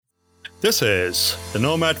This is the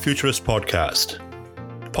Nomad Futurist Podcast,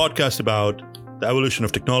 a podcast about the evolution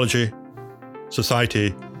of technology,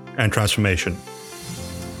 society, and transformation.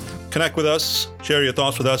 Connect with us, share your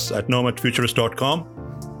thoughts with us at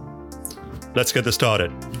nomadfuturist.com. Let's get this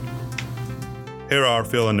started. Here are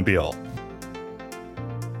Phil and Nabil.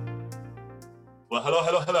 Well,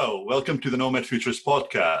 hello. Welcome to the Nomad Futurist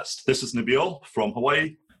Podcast. This is Nabil from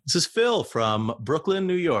Hawaii. This is Phil from Brooklyn,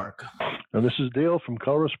 New York. And this is Dale from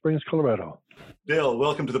Colorado Springs, Colorado. Dale,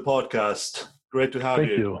 welcome to the podcast. Great to have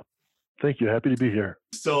you. Thank you. Happy to be here.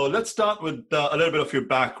 So let's start with a little bit of your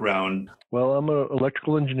background. Well, I'm an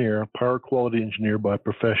electrical engineer, power quality engineer by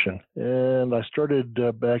profession. And I started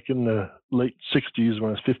back in the late 60s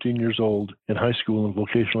when I was 15 years old in high school in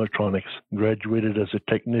vocational electronics. Graduated as a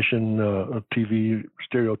technician, a TV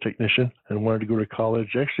stereo technician, and wanted to go to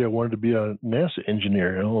college. Actually, I wanted to be a NASA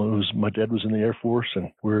engineer. My dad was in the Air Force, and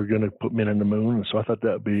we were going to put men on the moon. And so I thought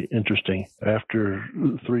that would be interesting. After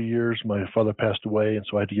 3 years, my father passed away, and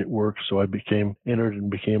so I had to get work. So I entered and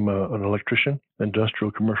became an electrician,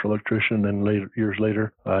 industrial commercial electrician. And years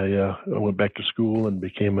later, I went back to school and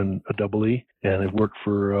became a double E. And I've worked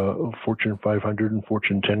for Fortune 500 and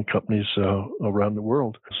Fortune 10 companies around the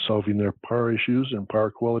world, solving their power issues and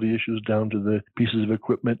power quality issues down to the pieces of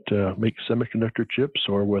equipment to make semiconductor chips,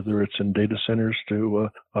 or whether it's in data centers to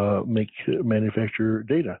manufacture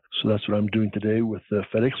data. So that's what I'm doing today with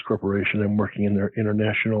FedEx Corporation. I'm working in their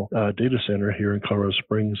international data center here in Colorado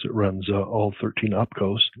Springs that runs all 13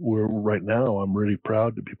 OpCos. Where right now I'm really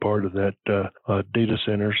proud to be part of that data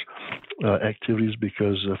centers activities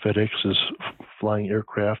because FedEx is flying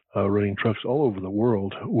aircraft, running trucks all over the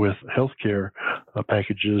world with healthcare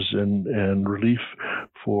packages and relief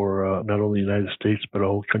for not only the United States, but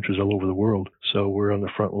all countries all over the world. So we're on the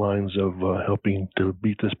front lines of helping to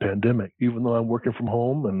beat this pandemic. Even though I'm working from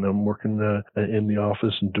home and I'm working in the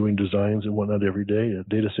office and doing designs and whatnot every day, the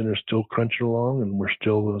data center is still crunching along, and we're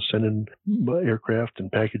still sending aircraft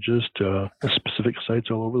and packages to specific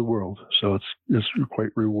sites all over the world. So it's quite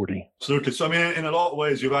rewarding. Absolutely. So, I mean, in a lot of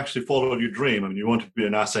ways, you've actually followed your dream. I mean, you wanted to be a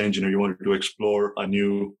NASA engineer. You wanted to explore a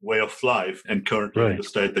new way of life. And currently in the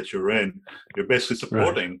state that you're in, you're basically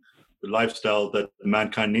supporting the lifestyle that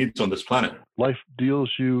mankind needs on this planet. Life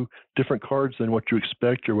deals you different cards than what you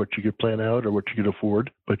expect or what you could plan out or what you could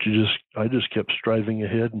afford. But I just kept striving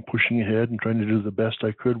ahead and pushing ahead and trying to do the best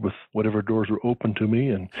I could with whatever doors were open to me,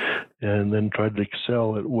 and then tried to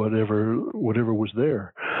excel at whatever was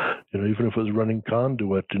there. Even if it was running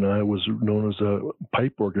conduit, I was known as a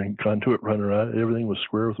pipe organ conduit runner. Everything was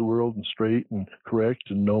square with the world and straight and correct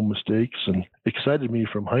and no mistakes. And excited me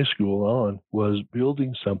from high school on was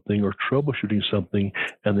building something or troubleshooting something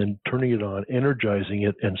and then turning it on, energizing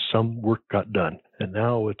it, and some work got done. And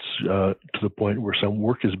now it's to the point where some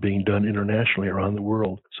work is being done internationally around the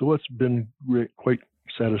world. So it's been quite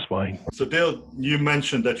satisfying. So Dale, you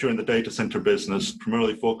mentioned that you're in the data center business,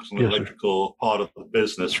 primarily focused on the electrical part of the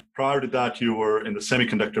business. Prior to that, you were in the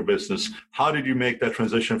semiconductor business. How did you make that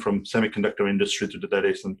transition from semiconductor industry to the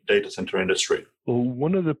data center industry? Well,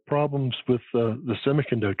 one of the problems with the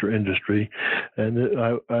semiconductor industry,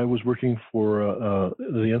 and I was working for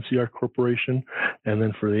the NCR Corporation, and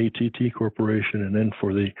then for the AT&T Corporation, and then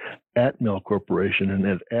for the Atmel Corporation. And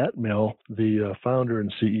at Atmel, the founder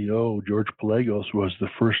and CEO, George Pelagos, was the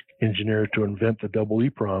first engineer to invent the double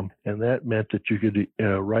EEPROM. And that meant that you could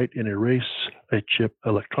write and erase a chip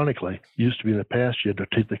electronically. It used to be in the past, you had to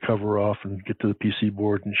take the cover off and get to the PC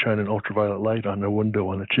board and shine an ultraviolet light on the window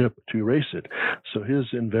on the chip to erase it. So his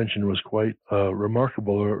invention was quite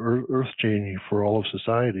remarkable or earth-changing for all of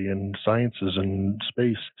society and sciences and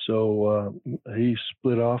space. So he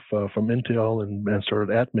split off from Intel and started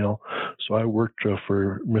Atmel. So I worked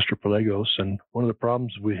for Mr. Pelagos, and one of the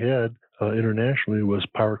problems we had internationally was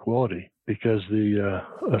power quality, because the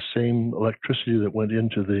same electricity that went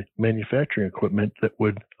into the manufacturing equipment that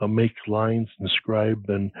would make lines and scribe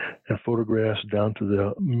and photographs down to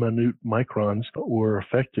the minute microns were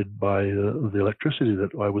affected by the electricity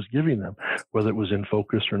that I was giving them, whether it was in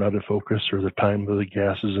focus or not in focus, or the time of the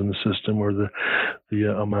gases in the system, or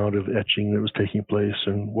the amount of etching that was taking place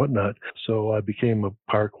and whatnot. So I became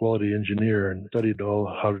a power quality engineer and studied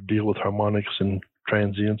how to deal with harmonics and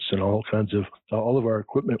transients and all of our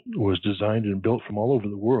equipment was designed and built from all over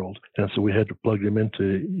the world. And so we had to plug them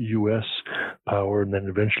into U.S. power and then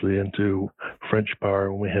eventually into French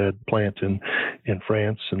power when we had plant in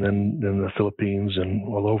France and then in the Philippines and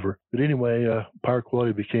all over. But anyway, power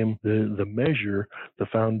quality became the measure, the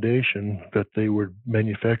foundation that they would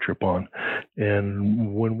manufacture upon.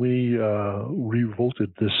 And when we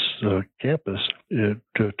revolted this campus, it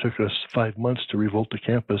took us 5 months to revolt the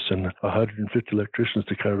campus, and 150 electricians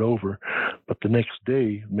to cut it over. But the next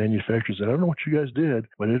day, manufacturers said, I don't know what you guys did,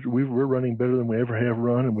 but we're running better than we ever have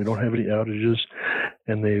run, and we don't have any outages.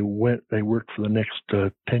 And they worked for the next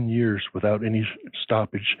 10 years without any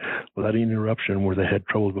stoppage, without any interruption where they had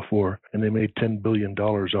trouble before. And they made $10 billion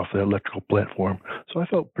off that electrical platform. So I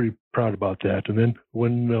felt pretty proud about that. And then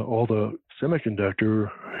when all the semiconductor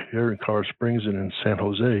here in Colorado Springs and in San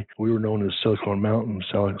Jose, we were known as Silicon Mountain.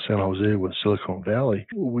 San Jose was Silicon Valley.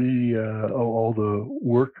 All the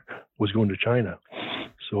work was going to China.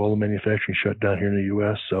 So all the manufacturing shut down here in the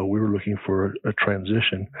U.S. So we were looking for a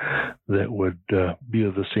transition that would be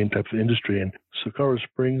of the same type of industry. And so Colorado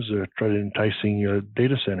Springs tried enticing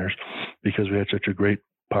data centers because we had such a great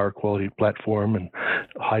power quality platform and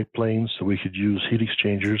high planes, so we could use heat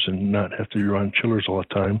exchangers and not have to run chillers all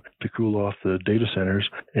the time to cool off the data centers.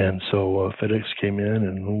 And so FedEx came in,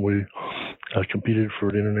 and we competed for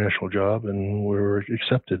an international job, and we were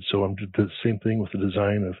accepted. So I did the same thing with the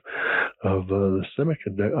design of the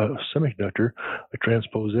semiconductor. I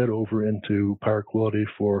transposed that over into power quality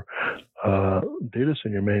for data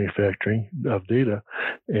center manufacturing of data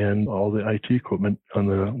and all the IT equipment on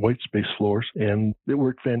the white space floors. And it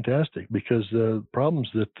worked fantastic because the problems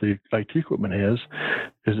that the IT equipment has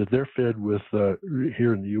is that they're fed with,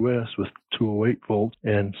 here in the U.S., with 208 volt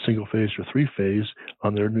and single phase or three phase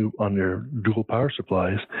on their dual power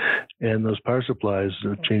supplies. And those power supplies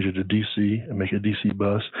change it to DC and make a DC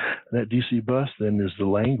bus. And that DC bus then is the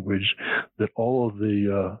language that all of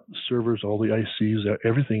the servers, all the ICs,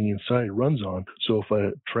 everything inside runs on. So if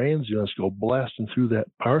a transients go blasting through that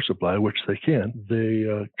power supply, which they can, they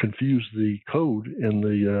confuse the code in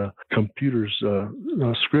the computer's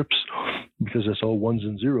scripts, because it's all ones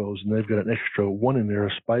and zeros, and they've got an extra one in there,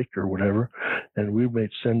 a spike or whatever, and we may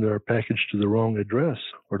send our package to the wrong address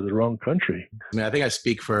or to the wrong country. I mean, I think I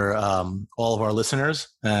speak for all of our listeners,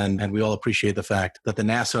 and we all appreciate the fact that the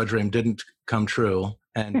NASA dream didn't come true.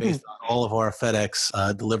 And based on all of our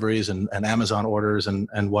FedEx deliveries and Amazon orders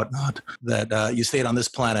and whatnot, that you stayed on this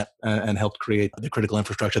planet and helped create the critical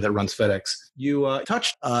infrastructure that runs FedEx. You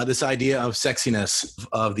touched this idea of sexiness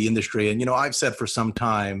of the industry. And, I've said for some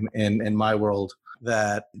time in my world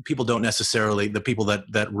that people don't necessarily, the people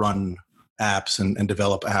that run apps and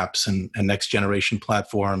develop apps and next generation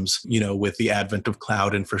platforms, with the advent of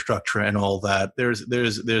cloud infrastructure and all that,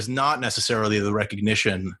 there's not necessarily the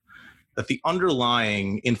recognition that the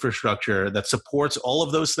underlying infrastructure that supports all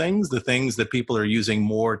of those things, the things that people are using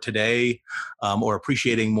more today or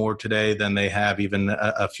appreciating more today than they have even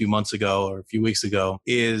a few months ago or a few weeks ago,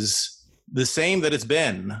 is the same that it's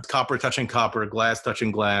been. Copper touching copper, glass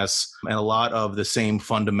touching glass, and a lot of the same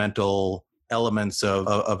fundamental elements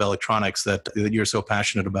of electronics that you're so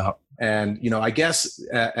passionate about. And, I guess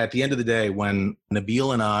at the end of the day, when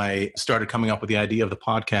Nabil and I started coming up with the idea of the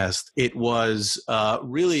podcast, it was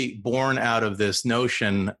really born out of this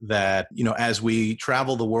notion that, as we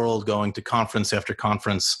travel the world going to conference after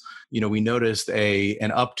conference, we noticed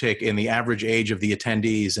an uptick in the average age of the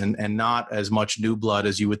attendees and not as much new blood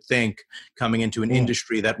as you would think coming into an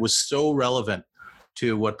industry that was so relevant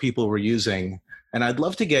to what people were using. And I'd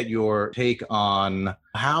love to get your take on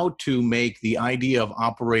how to make the idea of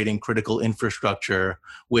operating critical infrastructure,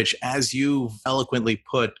 which, as you've eloquently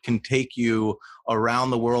put, can take you around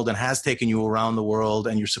the world and has taken you around the world,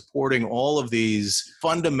 and you're supporting all of these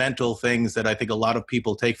fundamental things that I think a lot of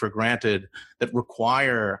people take for granted that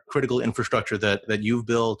require critical infrastructure that you've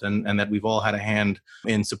built and that we've all had a hand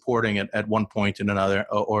in supporting it at one point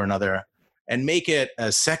or another. And make it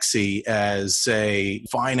as sexy as, say,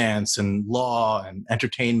 finance and law and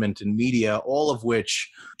entertainment and media, all of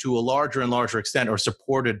which, to a larger and larger extent, are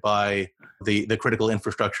supported by the critical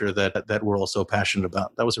infrastructure that we're all so passionate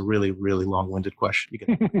about. That was a really, really long-winded question.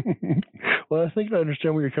 Well, I think I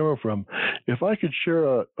understand where you're coming from. If I could share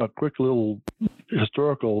a quick little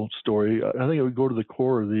historical story, I think it would go to the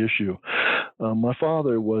core of the issue. My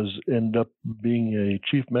father ended up being a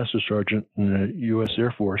chief master sergeant in the U.S.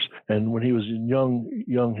 Air Force, and when he was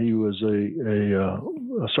young, he was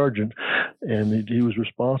a sergeant, and he was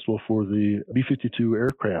responsible for the B-52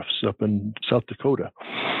 aircrafts up in South Dakota.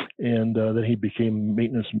 And then he became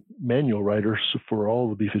maintenance manual writer for all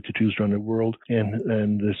the B-52s around the world. And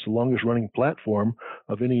it's the longest running platform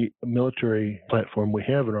of any military platform we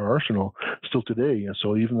have in our arsenal still today. And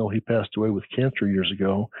so even though he passed away with cancer years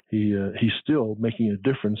ago, he's still making a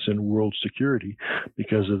difference in world security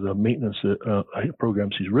because of the maintenance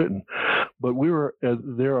programs he's written. But we were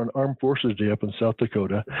there on Armed Forces Day up in South Dakota.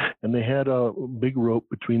 Dakota, and they had a big rope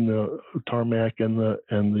between the tarmac and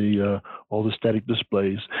the all the static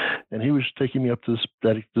displays. And he was taking me up to the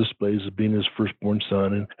static displays as being his firstborn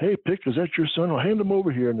son. And, hey, Pick, is that your son? I'll hand him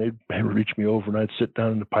over here. And they'd reach me over, and I'd sit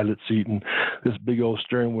down in the pilot seat, and this big old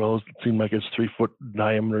steering wheel seemed like it's 3 foot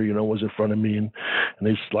diameter, was in front of me. And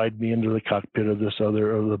they'd slide me into the cockpit of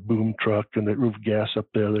the boom truck, and they'd roof gas up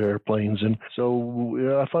there, the airplanes. And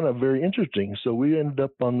so I found it very interesting. So we ended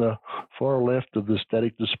up on the far left of the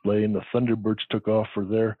static display, and the Thunderbirds took off for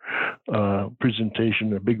their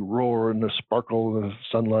presentation, a big roar and a sparkle in the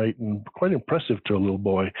sunlight, and quite impressive to a little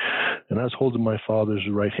boy. And I was holding my father's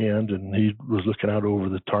right hand, and he was looking out over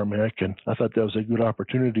the tarmac, and I thought that was a good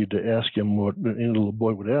opportunity to ask him what any little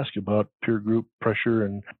boy would ask about peer group pressure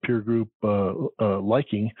and peer group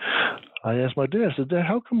liking. I asked my dad, I said, Dad,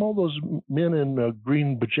 how come all those men in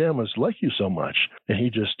green pajamas like you so much? And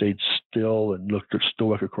he just stayed still and looked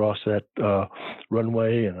stoic across that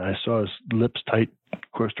runway, and I saw his lips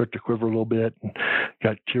start to quiver a little bit, and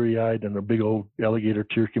got teary-eyed, and a big old alligator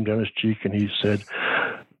tear came down his cheek, and he said,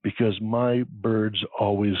 because my birds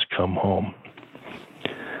always come home.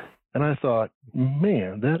 And I thought,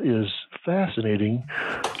 man, that is fascinating,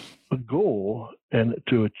 a goal and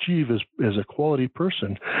to achieve as a quality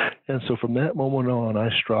person. And so from that moment on, I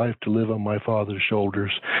strive to live on my father's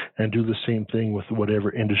shoulders and do the same thing with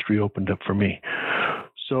whatever industry opened up for me.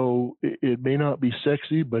 So it may not be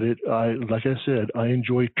sexy, but like I said, I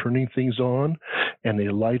enjoy turning things on, and they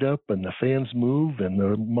light up, and the fans move, and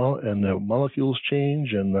the molecules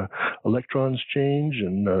change, and the electrons change,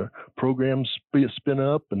 and the programs spin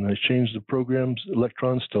up, and they change the programs'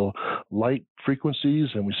 electrons to light frequencies,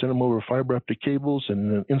 and we send them over fiber optic cables,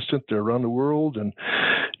 and in an instant they're around the world, and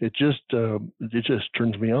it just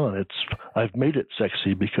turns me on. I've made it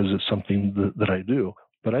sexy because it's something that I do.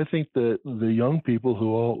 But I think that the young people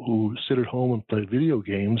who sit at home and play video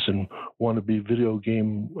games and want to be video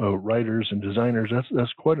game writers and designers,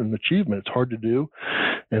 that's quite an achievement. It's hard to do,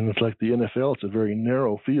 and it's like the NFL. It's a very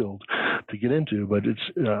narrow field to get into. But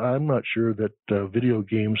I'm not sure that video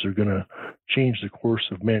games are going to change the course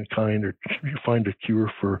of mankind or find a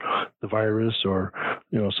cure for the virus or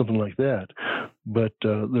something like that. But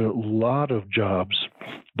there are a lot of jobs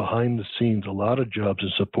behind the scenes, a lot of jobs in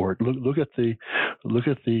support. Look at the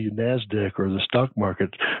NASDAQ or the stock market.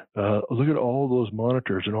 Look at all those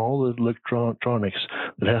monitors and all the electronics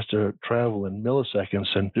that has to travel in milliseconds,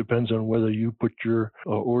 and depends on whether you put your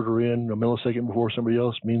order in a millisecond before somebody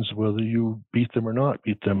else means whether you beat them or not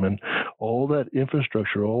beat them. And all that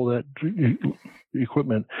infrastructure, all that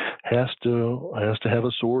equipment has to have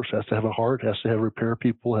a source, has to have a heart, has to have repair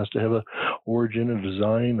people, has to have a origin, a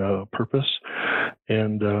design, a purpose.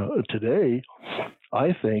 And today,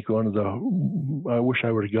 I think I wish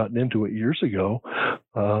I would have gotten into it years ago,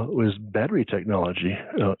 was battery technology.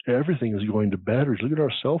 Everything is going to batteries. Look at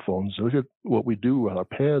our cell phones. Look at what we do with our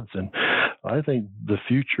pads. And I think the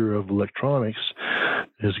future of electronics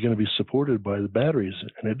is going to be supported by the batteries.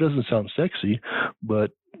 And it doesn't sound sexy,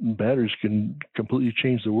 but batteries can completely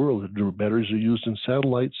change the world. Batteries are used in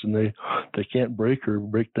satellites, and they can't break or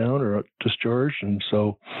break down or discharge. And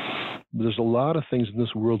so there's a lot of things in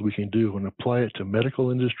this world we can do and apply it to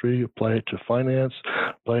medical industry, apply it to finance,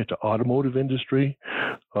 apply it to automotive industry.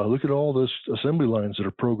 Look at all those assembly lines that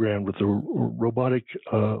are programmed with the robotic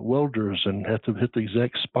welders and have to hit the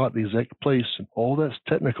exact spot, the exact place. And all that's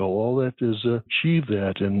technical. All that is achieve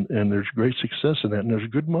that, and there's great success in that, and there's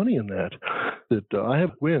good money in that. I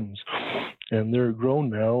have twins, and they're grown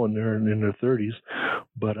now, and they're in their 30s.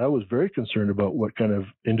 But I was very concerned about what kind of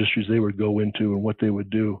industries they would go into and what they would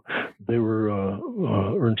do. They were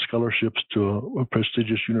earned scholarships to a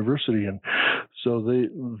prestigious university, and so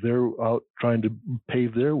they're out trying to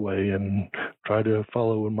pave their way and try to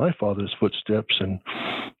follow in my father's footsteps and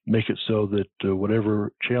make it so that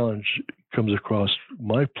whatever challenge comes across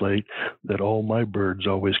my plate, that all my birds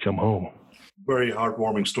always come home. Very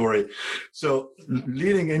heartwarming story. So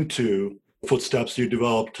leading into footsteps, you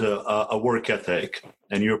developed a work ethic,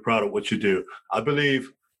 and you're proud of what you do. I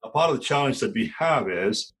believe a part of the challenge that we have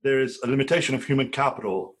is there is a limitation of human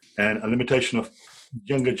capital and a limitation of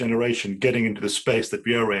younger generation getting into the space that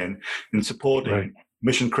we are in supporting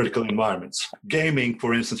mission-critical environments. Gaming,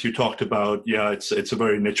 for instance, you talked about, it's a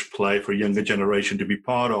very niche play for a younger generation to be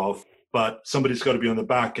part of, but somebody's got to be on the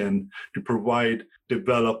back end to provide,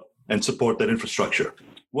 develop, and support that infrastructure.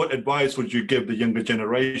 What advice would you give the younger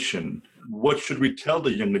generation? What should we tell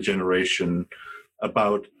the younger generation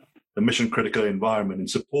about the mission-critical environment and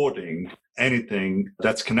supporting anything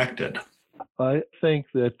that's connected? I think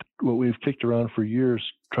that what we've kicked around for years,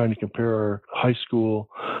 trying to compare our high school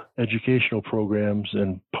educational programs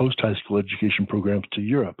and post-high school education programs to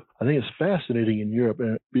Europe. I think it's fascinating in Europe.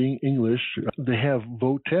 And being English, they have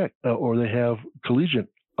VOTEC or they have collegiate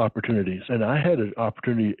opportunities. And I had an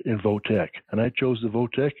opportunity in VOTEC, and I chose the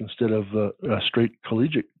VOTEC instead of a straight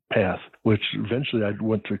collegiate path, which eventually I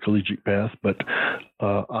went to a collegiate path. But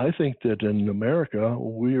I think that in America,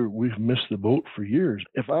 we've missed the boat for years.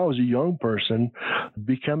 If I was a young person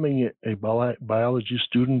becoming a biology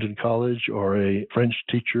student in college or a French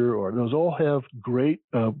teacher, or those all have great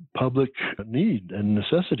public need and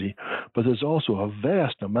necessity, but there's also a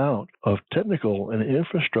vast amount of technical and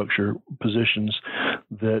infrastructure positions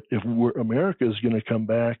that if America is going to come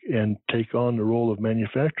back and take on the role of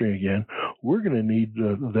manufacturing again, we're going to need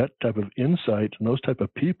that type of insight and those type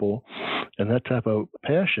of people and that type of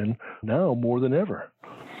passion now more than ever.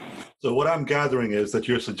 So what I'm gathering is that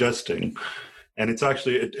you're suggesting, and it's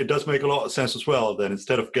actually, it does make a lot of sense as well, that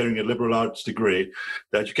instead of getting a liberal arts degree,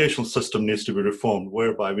 the educational system needs to be reformed,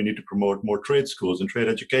 whereby we need to promote more trade schools and trade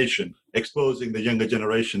education, exposing the younger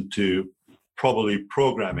generation to probably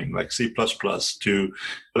programming like C++, to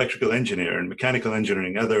electrical engineering, mechanical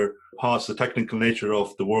engineering, other parts of the technical nature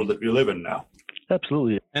of the world that we live in now.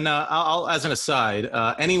 Absolutely. And I'll, as an aside,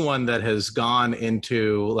 anyone that has gone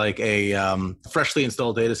into like a freshly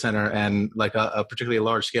installed data center and like a particularly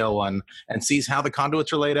large scale one and sees how the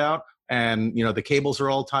conduits are laid out and, you know, the cables are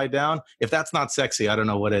all tied down, if that's not sexy, I don't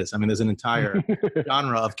know what is. I mean, there's an entire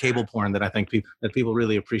genre of cable porn that I think people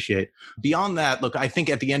really appreciate. Beyond that, look, I think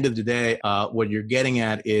at the end of the day, what you're getting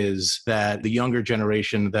at is that the younger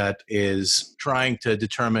generation that is trying to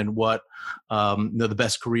determine what the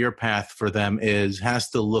best career path for them has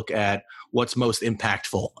to look at what's most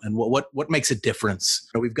impactful and what makes a difference.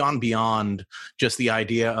 You know, we've gone beyond just the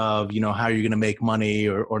idea of, you know, how you're going to make money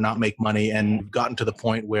or not make money, and gotten to the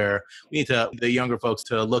point where we need the younger folks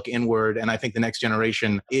to look inward. And I think the next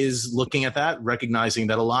generation is looking at that, recognizing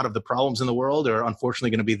that a lot of the problems in the world are unfortunately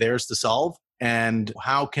going to be theirs to solve. And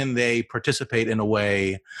how can they participate in a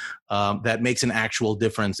way that makes an actual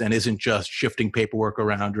difference and isn't just shifting paperwork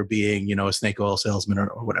around or being, you know, a snake oil salesman or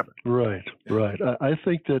whatever. Right. I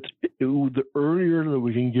think that the earlier that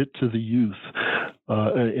we can get to the youth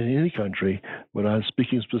in any country, but I'm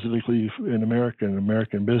speaking specifically in America and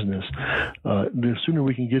American business, the sooner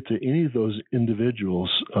we can get to any of those individuals,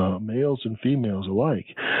 males and females alike,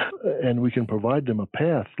 and we can provide them a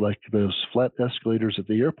path like those flat escalators at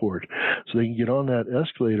the airport, so they can get on that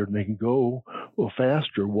escalator and they can go fast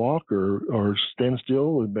or walk or stand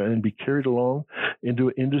still and be carried along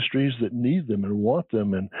into industries that need them and want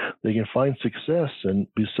them, and they can find success and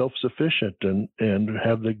be self-sufficient and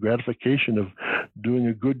have the gratification of doing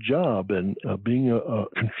a good job and being a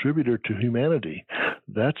contributor to humanity.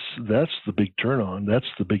 That's the big turn on. That's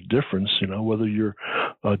the big difference. You know, whether you're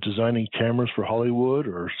designing cameras for Hollywood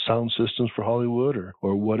or sound systems for Hollywood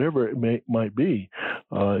or whatever it might be,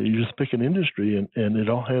 you just pick an industry and it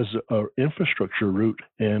all has an infrastructure route.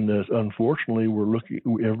 And unfortunately,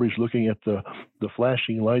 everybody's looking at the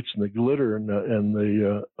flashing lights and the glitter and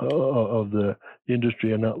the of the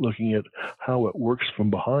industry, and not looking at how it works from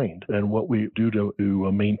behind and what we do to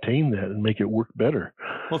maintain that and make it work better.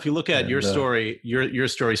 Well, if you look at your story, your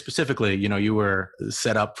story specifically, you know, you were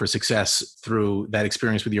set up for success through that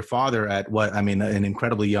experience with your father at an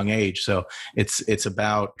incredibly young age. So it's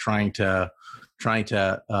about trying to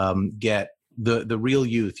get the real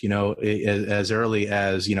youth, you know, as early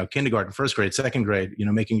as, you know, kindergarten, first grade, second grade, you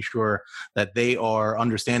know, making sure that they are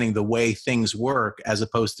understanding the way things work as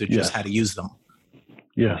opposed to just how to use them.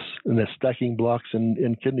 Yes, and that stacking blocks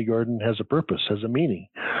in kindergarten has a purpose, has a meaning.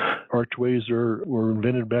 Archways were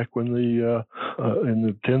invented back when in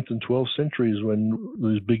the 10th and 12th centuries, when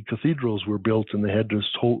these big cathedrals were built and they had to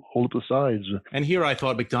hold up the sides. And here I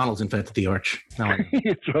thought McDonald's invented the arch.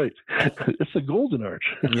 That's right. It's a golden arch.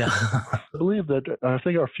 Yeah. I believe that. I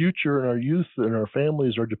think our future and our youth and our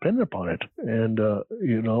families are dependent upon it. And,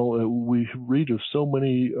 you know, we read of so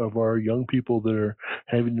many of our young people that are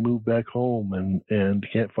having to move back home and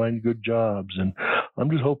can't find good jobs. And I'm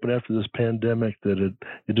just hoping after this pandemic that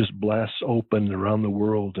it just blasts open around the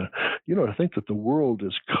world. You know, I think that the world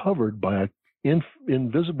is covered by an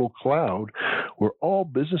invisible cloud where all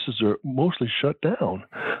businesses are mostly shut down.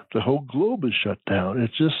 The whole globe is shut down.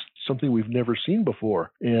 It's just something we've never seen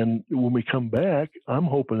before. And when we come back, I'm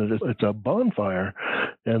hoping that it's a bonfire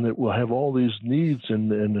and that we'll have all these needs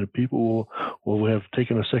and that people will have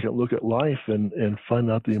taken a second look at life and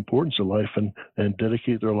find out the importance of life and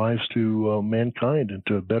dedicate their lives to mankind and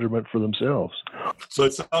to a betterment for themselves. So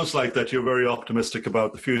it sounds like that you're very optimistic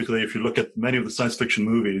about the future. If you look at many of the science fiction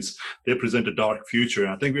movies, they present a dark future.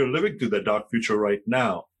 And I think we're living through that dark future right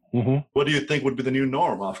now. Mm-hmm. What do you think would be the new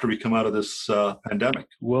norm after we come out of this pandemic?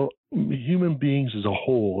 Well, human beings as a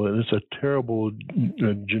whole, and it's a terrible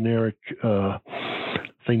generic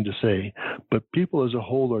thing to say, but people as a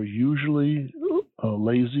whole are usually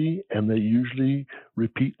lazy, and they usually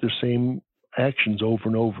repeat the same actions over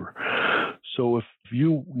and over. So if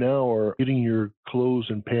you now are getting your clothes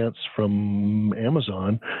and pants from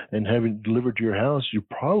Amazon and having it delivered to your house, you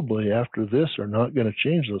probably after this are not going to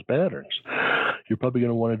change those patterns. You're probably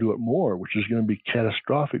going to want to do it more, which is going to be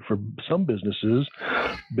catastrophic for some businesses.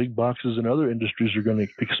 Big boxes and other industries are going to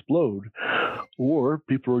explode. Or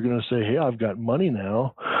people are going to say, hey, I've got money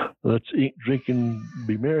now. Let's eat, drink, and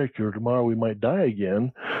be merry, or tomorrow we might die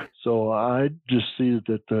again. So I just see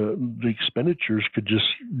that the expenditures could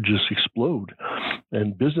just explode.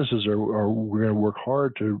 And businesses are going to work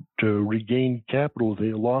hard to regain capital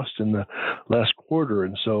they lost in the last quarter.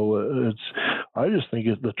 And so I just think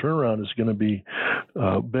the turnaround is going to be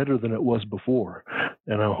better than it was before.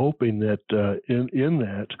 And I'm hoping that in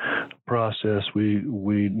that process,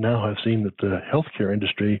 we now have seen that the healthcare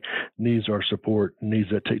industry needs our support, needs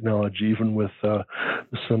that technology, even with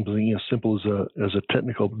something as simple as a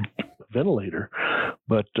technical ventilator.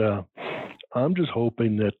 But I'm just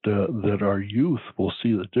hoping that our youth will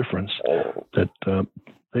see the difference, that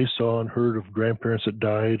they saw and heard of grandparents that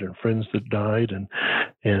died and friends that died,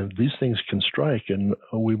 and these things can strike, and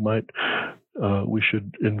we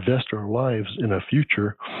should invest our lives in a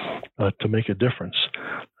future to make a difference.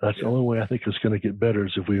 That's the only way I think it's going to get better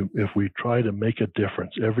is if we try to make a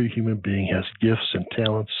difference. Every human being has gifts and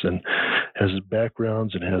talents and has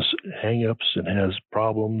backgrounds and has hang-ups and has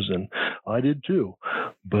problems, and I did too.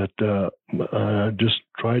 But just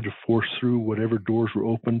tried to force through whatever doors were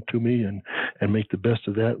open to me and make the best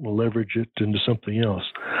of that and leverage it into something else.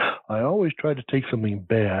 I always try to take something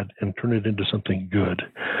bad and turn it into something good.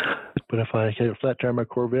 But if I had a flat tire on my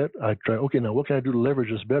Corvette, I try, okay, now what can I do to leverage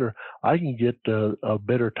this better? I can get a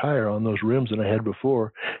better tire on those rims than I had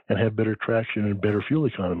before and have better traction and better fuel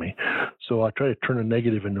economy. So I try to turn a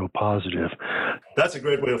negative into a positive. That's a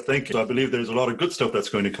great way of thinking. I believe there's a lot of good stuff that's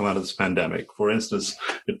going to come out of this pandemic. For instance,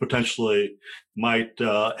 it potentially might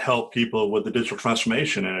help people with the digital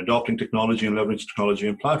transformation and adopting technology and leveraging technology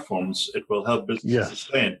and platforms. It will help businesses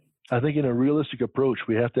sustain. I think in a realistic approach,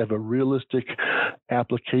 we have to have a realistic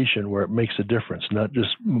application where it makes a difference, not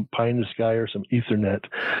just pie in the sky or some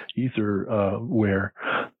etherware.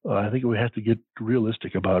 I think we have to get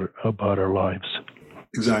realistic about our lives.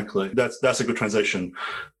 Exactly. That's a good transition.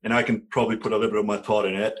 And I can probably put a little bit of my thought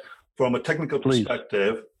in it. From a technical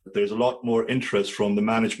perspective, there's a lot more interest from the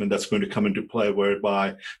management that's going to come into play,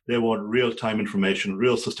 whereby they want real-time information,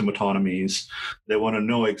 real system autonomies. They want to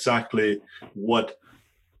know exactly what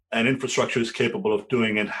an infrastructure is capable of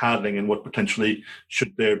doing and handling, and what potentially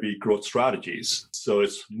should there be growth strategies. So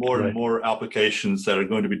it's more and more applications that are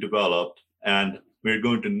going to be developed, and we're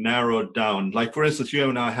going to narrow down. Like, for instance, you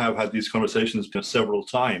and I have had these conversations several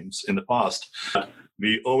times in the past.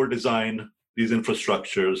 We over-design these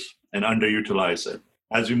infrastructures and underutilize it.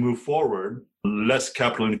 As we move forward, less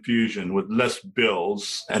capital infusion with less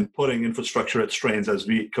bills and putting infrastructure at strains as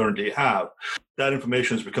we currently have, that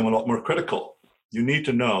information has become a lot more critical. You need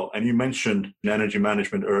to know, and you mentioned energy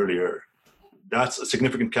management earlier, that's a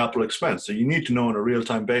significant capital expense. So you need to know on a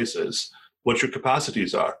real-time basis what your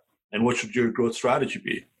capacities are and what should your growth strategy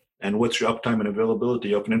be and what's your uptime and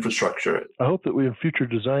availability of an infrastructure. I hope that we have future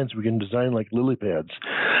designs, we can design like lily pads,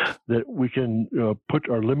 that we can put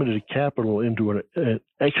our limited capital into an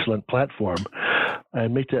excellent platform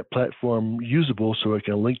and make that platform usable so it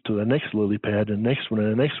can link to the next lily pad and next one and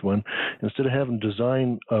the next one. Instead of having to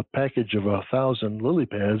design a package of 1,000 lily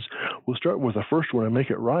pads, we'll start with the first one and make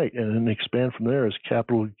it right, and then expand from there as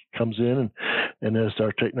capital comes in and as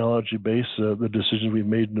our technology base, the decisions we've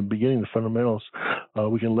made in the beginning, the fundamentals,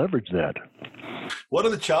 we can leverage that. What are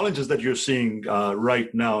the challenges that you're seeing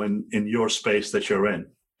right now in your space that you're in?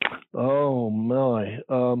 Oh, my.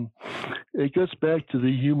 It gets back to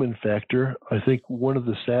the human factor. I think one of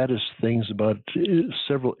the saddest things about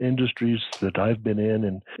several industries that I've been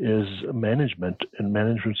in is management and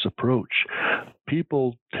management's approach.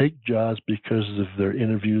 people take jobs because of their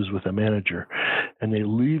interviews with a manager, and they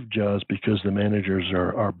leave jobs because the managers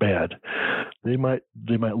are bad. They might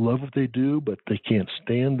love what they do, but they can't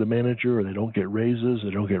stand the manager, or they don't get raises,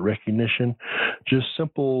 they don't get recognition. Just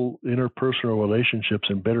simple interpersonal relationships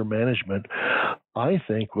and better management, I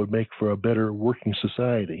think, would make for a better working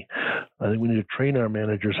society. I think we need to train our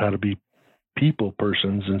managers how to be people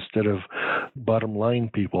persons instead of bottom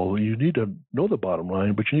line people. You need to know the bottom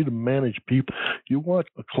line, but you need to manage people. You watch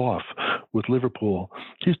a Clough with Liverpool.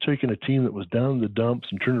 He's taking a team that was down in the dumps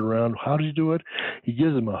and turned it around. How does he do it? He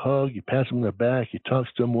gives them a hug, he pats them in the back, he talks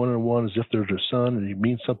to them one-on-one as if they're their son and he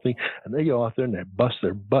means something, and they go out there and they bust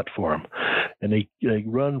their butt for him. And they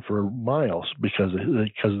run for miles because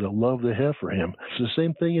of the love they have for him. It's the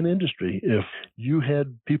same thing in industry. If you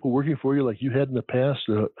had people working for you like you had in the past,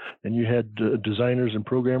 and you had designers and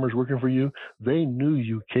programmers working for you, they knew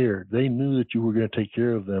you cared. They knew that you were going to take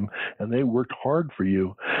care of them, and they worked hard for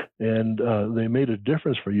you, and they made a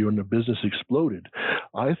difference for you, and the business exploded.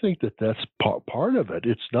 I think that that's part of it.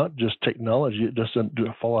 It's not just technology. It doesn't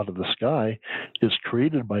fall out of the sky. It's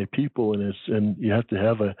created by people, and you have to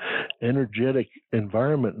have an energetic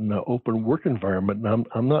environment and an open work environment. And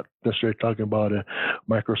I'm not necessarily talking about a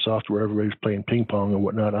Microsoft where everybody's playing ping pong and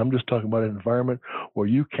whatnot. I'm just talking about an environment where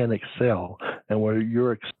you can excel and where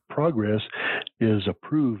your progress is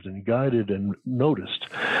approved and guided and noticed,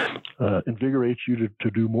 invigorates you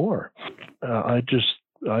to do more. I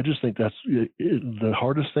just think that's the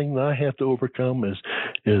hardest thing that I have to overcome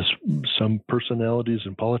is some personalities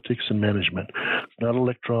in politics and management. It's not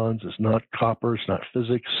electrons, it's not copper, it's not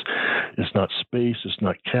physics, it's not space, it's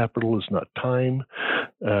not capital, it's not time.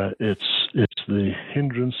 It's the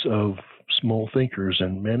hindrance of small thinkers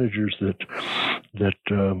and managers that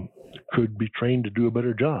could be trained to do a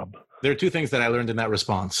better job. There are two things that I learned in that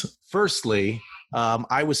response. Firstly,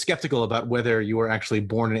 I was skeptical about whether you were actually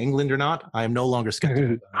born in England or not. I am no longer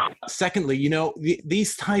skeptical. Secondly,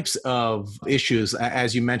 these types of issues,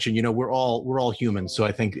 as you mentioned, we're all human. So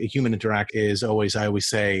I think human interact is always, I always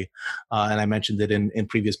say, and I mentioned it in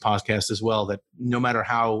previous podcasts as well, that no matter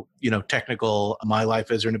how, technical my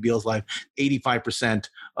life is or Nabil's life, 85%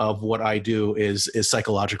 of what I do is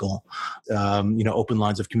psychological, open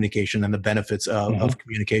lines of communication and the benefits of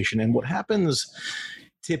communication. And what happens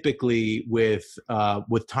typically with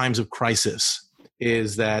times of crisis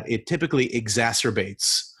is that it typically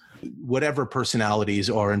exacerbates whatever personalities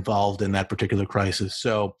are involved in that particular crisis.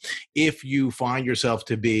 So if you find yourself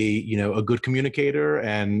to be, a good communicator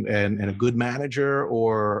and a good manager,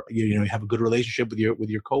 or you have a good relationship with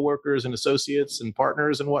your coworkers and associates and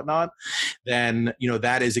partners and whatnot, then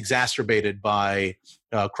that is exacerbated by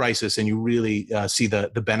crisis, and you really see the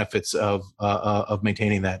benefits of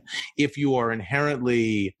maintaining that. If you are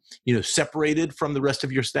inherently separated from the rest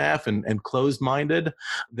of your staff and closed-minded,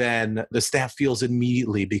 then the staff feels it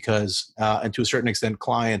immediately because, and to a certain extent,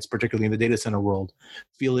 clients, particularly in the data center world,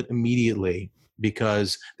 feel it immediately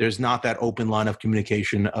because there's not that open line of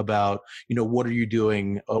communication about, what are you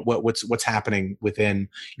doing, what's happening within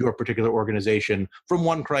your particular organization from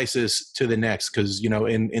one crisis to the next. Because,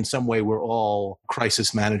 in some way, we're all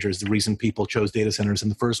crisis managers. The reason people chose data centers in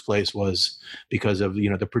the first place was because of,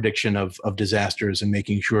 the prediction of disasters and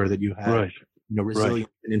making sure that you had Right. Resilient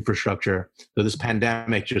infrastructure. So this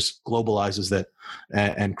pandemic just globalizes that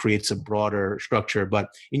and creates a broader structure. But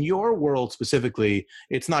in your world specifically,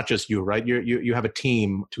 it's not just you, right? You have a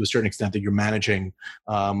team to a certain extent that you're managing,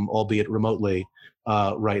 albeit remotely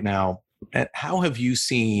right now. And how have you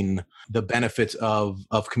seen the benefits of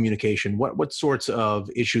communication? What sorts of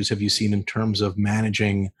issues have you seen in terms of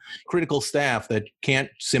managing critical staff that can't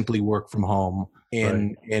simply work from home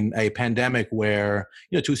in a pandemic where,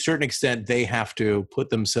 to a certain extent, they have to put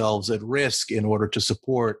themselves at risk in order to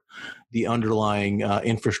support the underlying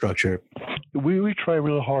infrastructure? We try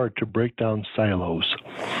real hard to break down silos.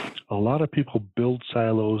 A lot of people build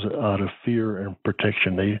silos out of fear and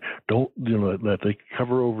protection. They don't, that they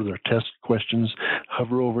cover over their test questions,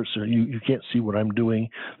 hover over it so you can't see what I'm doing.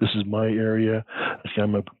 This is my area.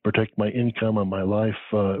 I'm going to protect my income and my life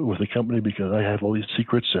with the company because I have all these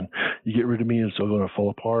secrets, and you get rid of me and it's all going to fall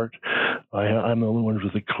apart. I'm the only one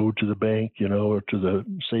with the code to the bank, or to the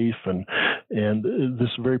safe. And this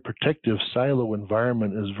very protective silo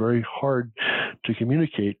environment is very hard to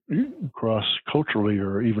communicate cross-culturally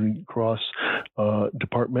or even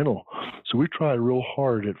cross-departmental. So we try real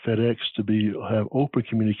hard at FedEx to have open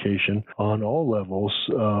communication on all levels,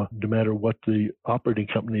 no matter what the operating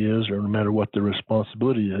company is or no matter what the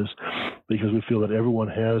responsibility is, because we feel that everyone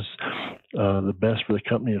has the best for the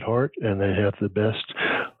company at heart, and they have the best,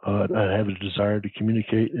 have a desire to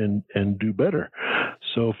communicate and do better.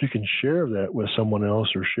 So if you can share that with someone else,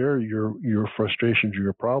 or share your frustrations or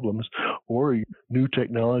your problems or new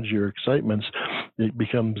technology or excitements, it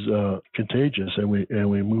becomes contagious, and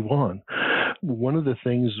we move on. One of the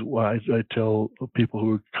things I tell people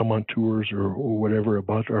who come on tours or whatever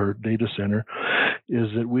about our data center is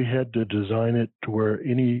that we had to design it to where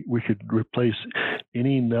we could replace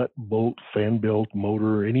any nut, bolt, fan belt,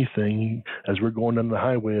 motor, anything as we're going down the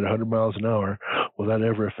highway at 100 miles an hour without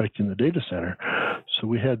ever affecting the data center. So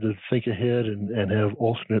we had to think ahead and have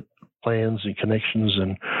alternate plans and connections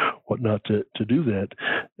and whatnot to do that.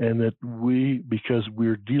 And that because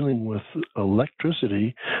we're dealing with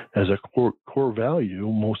electricity as a core value,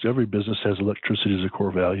 most every business has electricity as a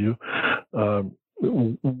core value.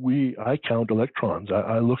 I count electrons.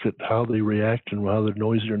 I look at how they react and how they're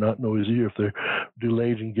noisy or not noisy, if they're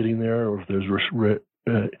delayed in getting there, or if there's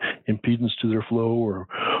impedance to their flow, or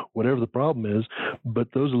whatever the problem is. But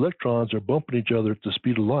those electrons are bumping each other at the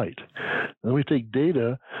speed of light. And we take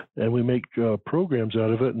data and we make programs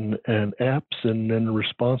out of it, and apps, and then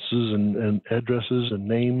responses, and addresses, and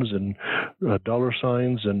names, and dollar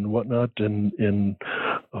signs, and whatnot, in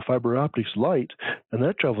fiber optics light, and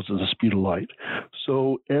that travels at the speed of light.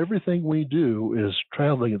 So everything we do is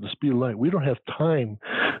traveling at the speed of light. We don't have time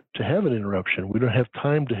to have an interruption. We don't have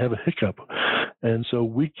time to have a hiccup. And so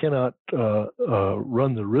we cannot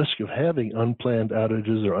run the risk of having unplanned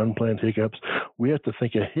outages or unplanned hiccups. We have to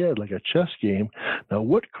think ahead like a chess game. Now,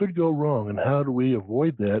 what could go wrong, and how do we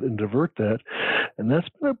avoid that and divert that? And that's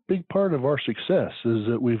been a big part of our success, is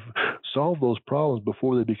that we've solved those problems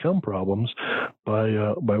before they become problems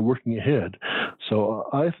by working ahead. So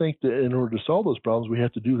I think that in order to solve those problems, we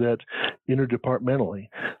have to do that interdepartmentally.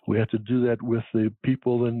 We have to do that with the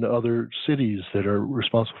people in the other cities that are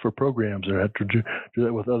responsible for programs, or have to do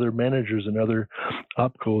that with other managers and other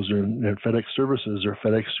OpCos, and FedEx Services, or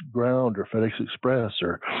FedEx Ground, or FedEx Express,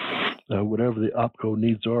 or whatever the OpCo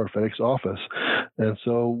needs are, FedEx Office. And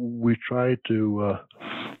so we try to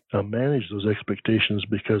manage those expectations,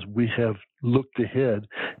 because we have looked ahead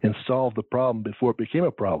and solved the problem before it became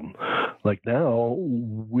a problem. Like now,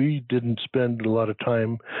 we didn't spend a lot of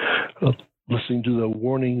time listening to the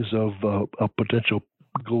warnings of a potential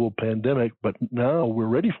global pandemic, but now we're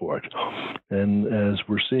ready for it. And as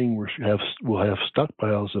we're seeing, we'll have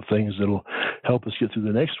stockpiles of things that'll help us get through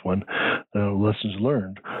the next one, lessons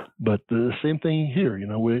learned. But the same thing here,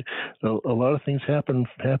 a lot of things happen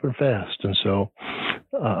fast, and so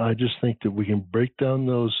I just think that we can break down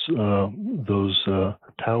those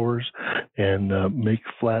towers and make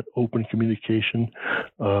flat, open communication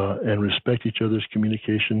and respect each other's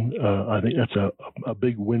communication. I think that's a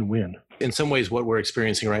big win-win. In some ways, what we're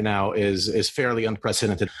experiencing right now is fairly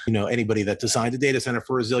unprecedented. Anybody that designed a data center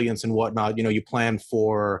for resilience and whatnot, you plan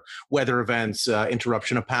for weather events,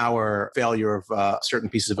 interruption of power, failure of certain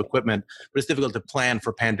pieces of equipment, but it's difficult to plan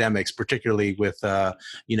for pandemics, particularly with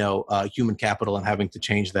human capital and having to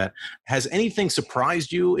change that. Has anything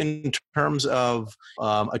surprised you in terms of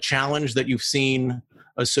a challenge that you've seen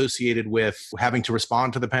associated with having to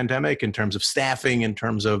respond to the pandemic, in terms of staffing, in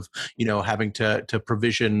terms of having to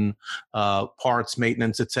provision parts,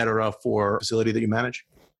 maintenance, et cetera, for a facility that you manage?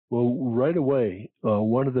 Well, right away,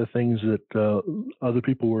 one of the things that other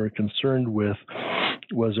people were concerned with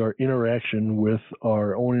was our interaction with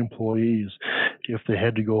our own employees, if they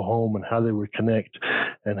had to go home, and how they would connect,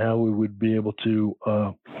 and how we would be able to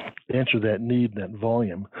answer that need, that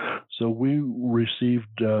volume. So we received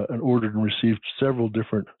an order and received several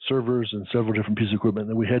different servers and several different pieces of equipment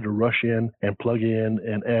that we had to rush in and plug in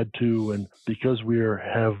and add to. And because we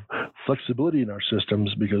have flexibility in our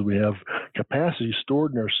systems, because we have capacity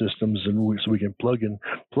stored in our systems, and so we can plug and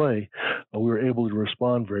play, we were able to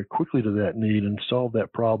respond very quickly to that need and solve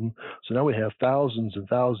that problem. So now we have thousands and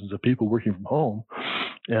thousands of people working from home,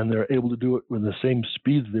 and they're able to do it with the same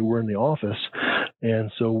speeds they were in the office.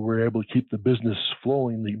 And so we're able to keep the business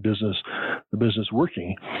flowing, the business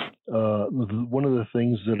working. One of the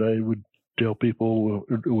things that I would tell people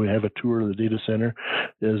when we have a tour of the data center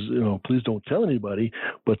is, please don't tell anybody,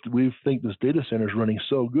 but we think this data center is running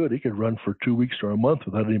so good, it could run for 2 weeks or a month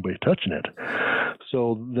without anybody touching it.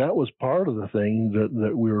 So that was part of the thing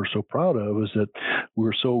that we were so proud of, is that we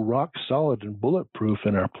were so rock solid and bulletproof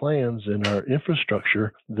in our plans and our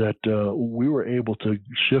infrastructure that we were able to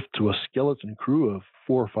shift to a skeleton crew of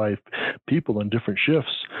 4 or 5 people on different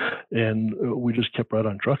shifts, and we just kept right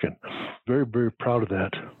on trucking. Very, very proud of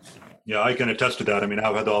that. Yeah, I can attest to that. I mean,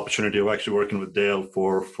 I've had the opportunity of actually working with Dale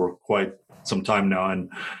for quite some time now, and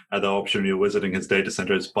had the opportunity of visiting his data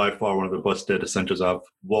center. It's by far one of the best data centers I've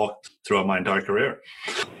walked throughout my entire career.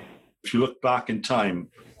 If you look back in time,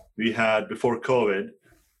 we had, before COVID,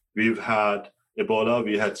 we've had Ebola,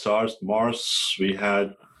 we had SARS, MERS, we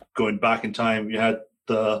had, going back in time, we had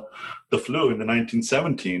the flu in the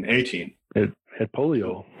 1917, 18. It had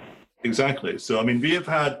polio. Exactly. So, I mean, we have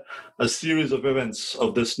had a series of events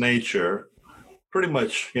of this nature pretty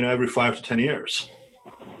much, every 5 to 10 years.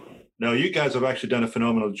 Now, you guys have actually done a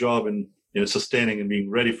phenomenal job in, sustaining and being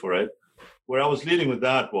ready for it. Where I was leading with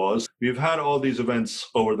that was, we've had all these events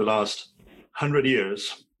over the last 100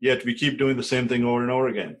 years, yet we keep doing the same thing over and over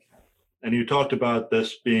again. And you talked about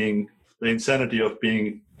this being the insanity of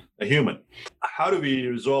being a human. How do we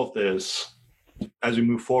resolve this as we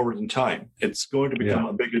move forward in time? It's going to become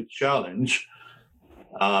a bigger challenge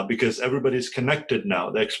because everybody's connected now.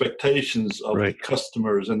 The expectations of the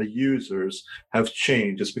customers and the users have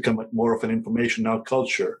changed. It's become more of an information now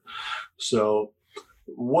culture. So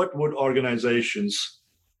what would organizations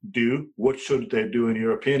do? What should they do, in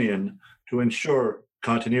your opinion, to ensure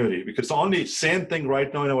continuity? Because the only sane thing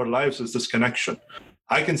right now in our lives is this connection.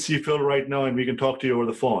 I can see Phil right now and we can talk to you over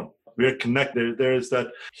the phone. We're connected. There is that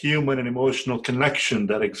human and emotional connection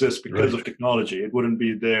that exists because of technology. It wouldn't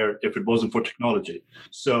be there if it wasn't for technology.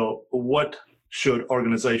 So what should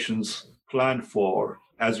organizations plan for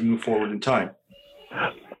as we move forward in time?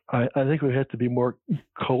 I think we have to be more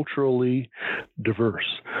culturally diverse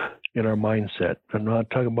in our mindset. I'm not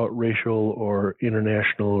talking about racial or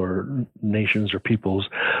international or nations or peoples.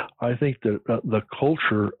 I think that the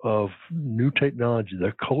culture of new technology,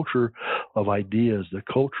 the culture of ideas, the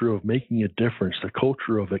culture of making a difference, the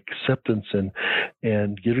culture of acceptance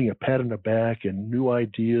and giving a pat on the back and new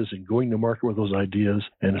ideas and going to market with those ideas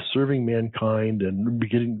and serving mankind and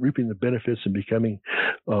reaping the benefits and becoming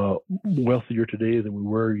wealthier today than we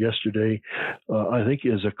were yesterday, I think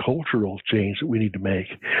is a cultural change that we need to make.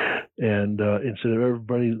 And instead of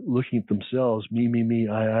everybody looking at themselves, me,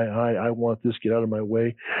 I want this, get out of my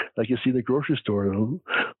way. Like you see in the grocery store, the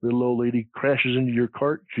little old lady crashes into your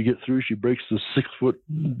cart. She gets through, she breaks the 6-foot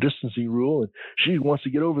distancing rule, and she wants to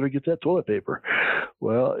get over there and get that toilet paper.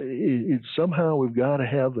 Well, somehow we've got to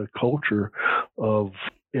have the culture of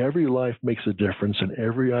every life makes a difference, and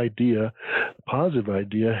every idea, positive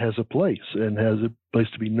idea, has a place and has a place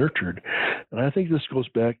to be nurtured. And I think this goes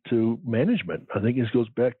back to management. I think this goes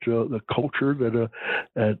back to the culture that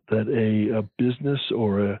a business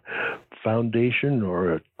or a foundation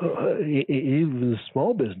or even a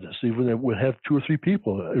small business, even that would have 2 or 3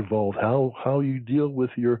 people involved, how you deal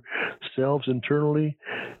with yourselves internally,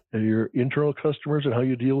 your internal customers, and how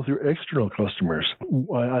you deal with your external customers.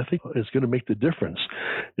 I think it's going to make the difference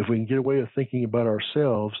if we can get away with thinking about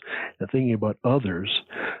ourselves and thinking about others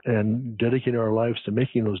and dedicating our lives to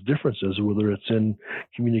making those differences, whether it's in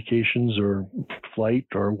communications or flight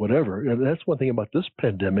or whatever. And that's one thing about this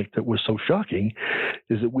pandemic that was so shocking,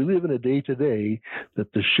 is that we live in a day-to-day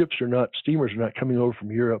that the steamers are not coming over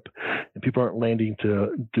from Europe, and people aren't landing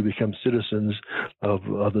to become citizens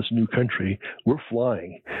of this new country. We're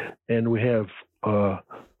flying. And we have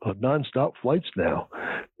nonstop flights now,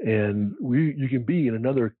 and you can be in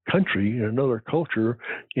another country, in another culture,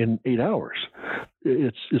 in 8 hours.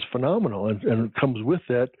 It's phenomenal, and it comes with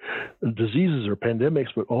that diseases or pandemics,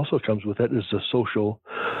 but also comes with that is the social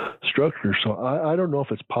structure. So I don't know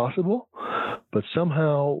if it's possible, but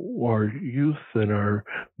somehow our youth and our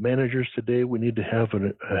managers today, we need to have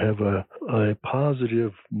a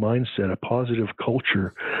positive mindset, a positive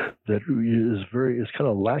culture that is kind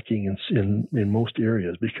of lacking in most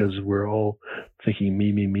areas, because we're all thinking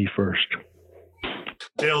me first.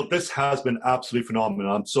 Dale, this has been absolutely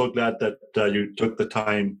phenomenal. I'm so glad that you took the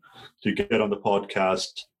time to get on the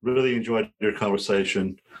podcast. Really enjoyed your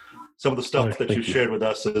conversation. Some of the stuff that you shared with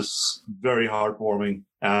us is very heartwarming,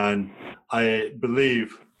 and I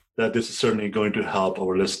believe that this is certainly going to help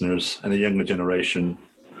our listeners and the younger generation.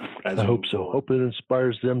 I hope so. Hope it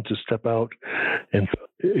inspires them to step out and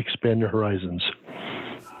expand their horizons.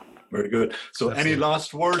 Very good. So any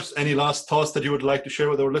last words, any last thoughts that you would like to share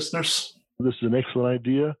with our listeners? This is an excellent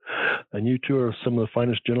idea, and you two are some of the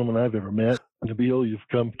finest gentlemen I've ever met. Nabil, you've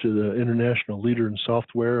come to the international leader in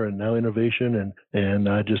software and now innovation, and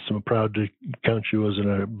I just am proud to count you as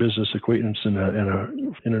a business acquaintance and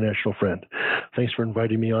an international friend. Thanks for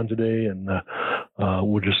inviting me on today, and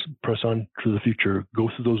we'll just press on to the future, go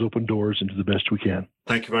through those open doors and do the best we can.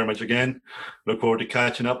 Thank you very much again. Look forward to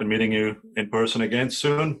catching up and meeting you in person again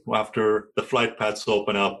soon after the flight paths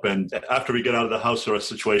open up and after we get out of the house arrest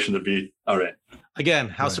situation that we are in. Again,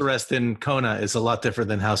 house arrest in Kona is a lot different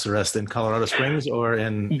than house arrest in Colorado Springs or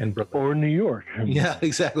in Brooklyn. Or in New York. Yeah,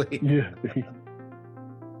 exactly. Yeah.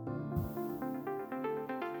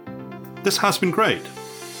 This has been great.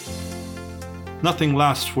 Nothing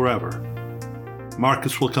lasts forever.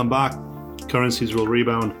 Markets will come back, currencies will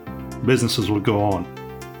rebound, businesses will go on,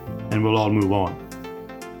 and we'll all move on.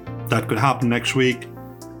 That could happen next week,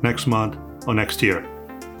 next month, or next year.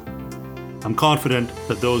 I'm confident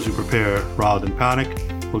that those who prepare rather than panic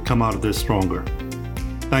will come out of this stronger.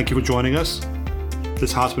 Thank you for joining us.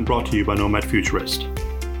 This has been brought to you by Nomad Futurist.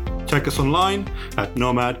 Check us online at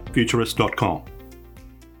nomadfuturist.com.